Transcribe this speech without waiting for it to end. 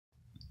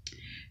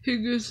Hey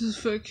guys, it's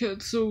Fat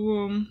Cat.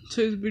 So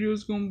today's video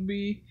is gonna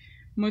be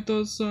my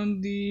thoughts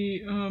on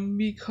the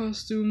Mii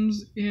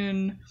costumes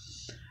in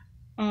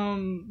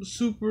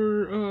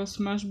Super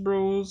Smash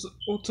Bros.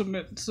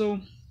 Ultimate. So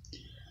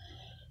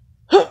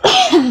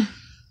the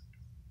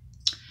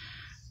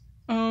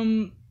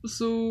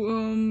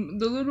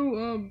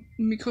little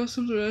Mii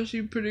costumes are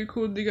actually pretty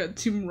cool. They got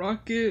Team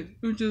Rocket,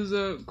 which is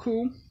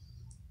cool.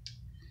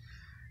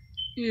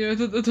 Yeah, I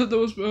thought that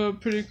was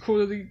pretty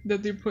cool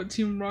that they put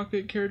Team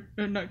Rocket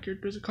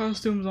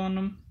costumes on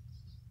them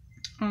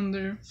on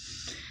there.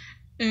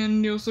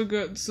 And you also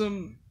got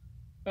some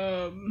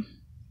um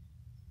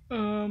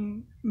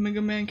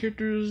Mega Man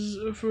characters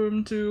for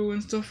him too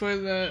and stuff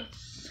like that.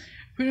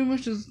 Pretty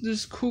much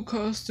just cool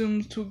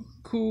costumes,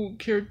 cool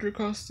character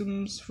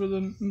costumes for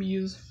the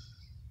Mii's.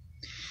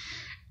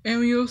 And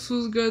we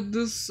also got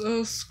this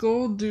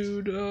skull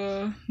dude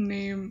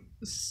named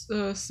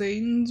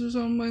Satan's or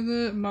something like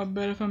that. My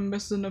bad if I'm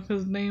messing up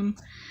his name.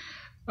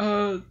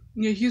 Yeah,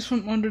 he's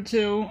from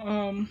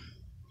Undertale.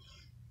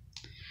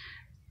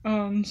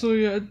 So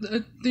yeah,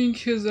 I think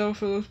his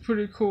outfit looks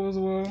pretty cool as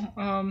well.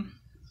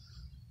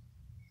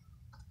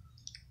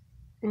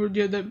 Or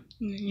yeah, that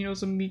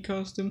some Mii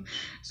costume.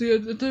 So yeah,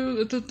 I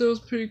thought that was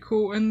pretty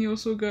cool, and he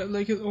also got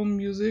like his own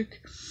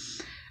music.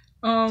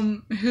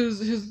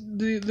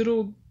 The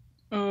little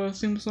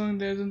theme song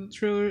that's in the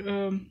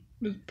trailer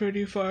is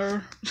pretty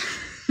fire.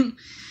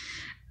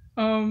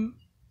 um,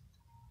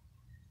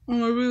 I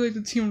really like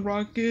the Team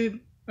Rocket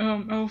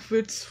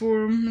outfits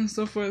for him and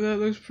stuff like that.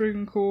 Looks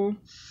pretty cool.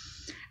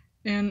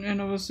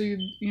 And obviously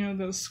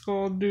that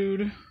skull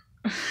dude.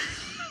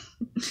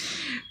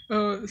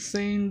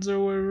 Sains or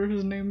whatever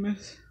his name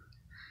is.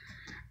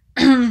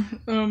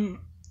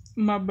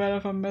 My bad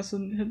if I'm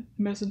messing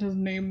his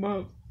name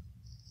up.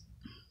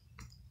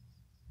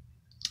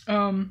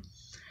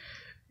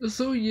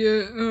 So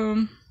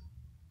yeah,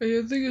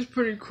 I think it's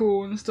pretty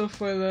cool and stuff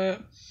like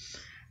that.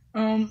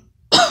 Um,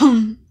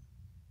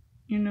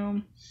 you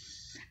know,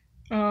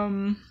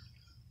 I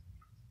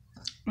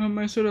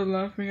started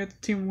laughing at the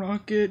Team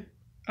Rocket,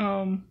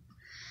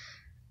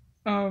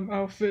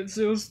 outfits.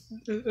 I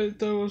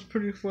thought it was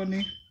pretty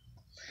funny.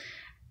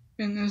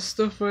 And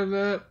stuff like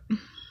that.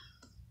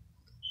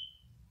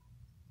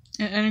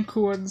 And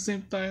cool at the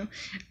same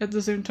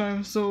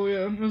time. So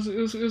yeah, it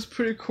was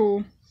pretty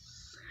cool.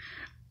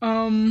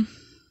 And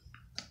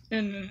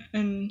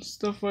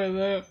stuff like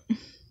that.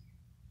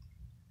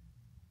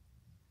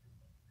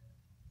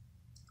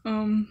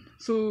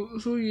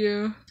 So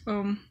yeah.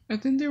 I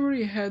think they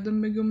already had the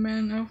Mega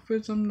Man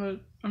outfits. I'm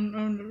not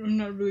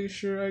really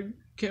sure. I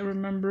can't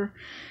remember,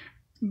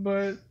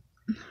 but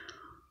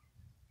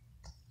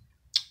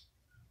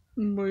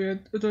yeah,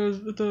 it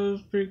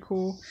was pretty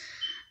cool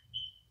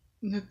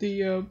that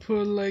they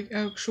put like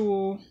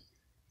actual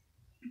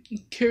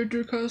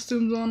character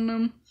costumes on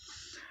them,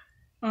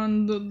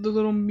 on the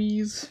little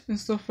Mii's and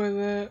stuff like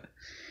that.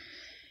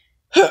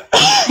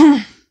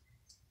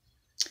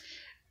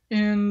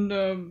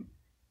 And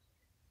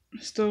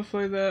stuff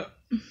like that.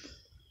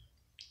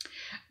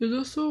 There's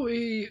also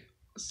a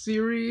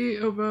theory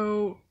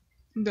about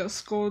the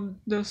skull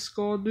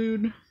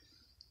dude,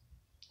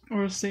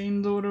 or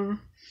Saint or whatever.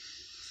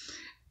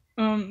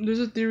 There's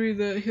a theory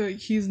that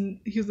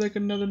he's like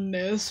another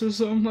Ness or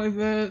something like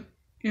that,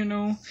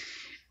 Yeah,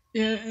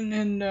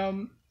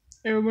 and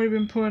everybody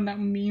been putting out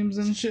memes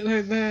and shit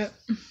like that.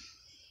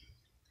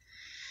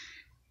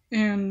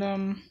 And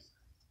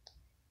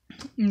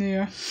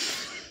yeah.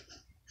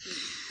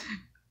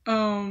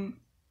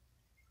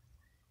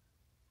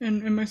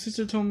 And my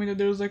sister told me that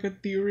there was like a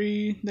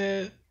theory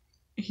that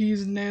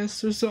he's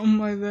Ness or something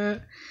like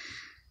that.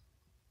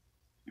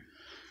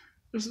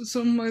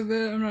 Something like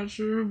that, I'm not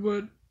sure,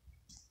 but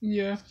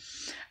yeah.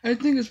 I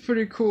think it's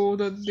pretty cool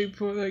that they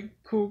put like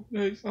cool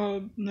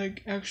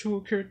like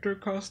actual character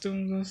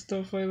costumes and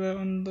stuff like that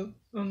on the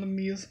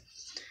Mii's.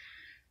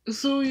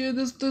 So yeah,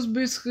 that's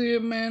basically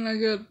it, man. I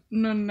got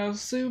nothing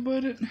else to say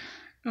about it.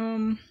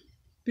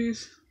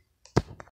 Peace.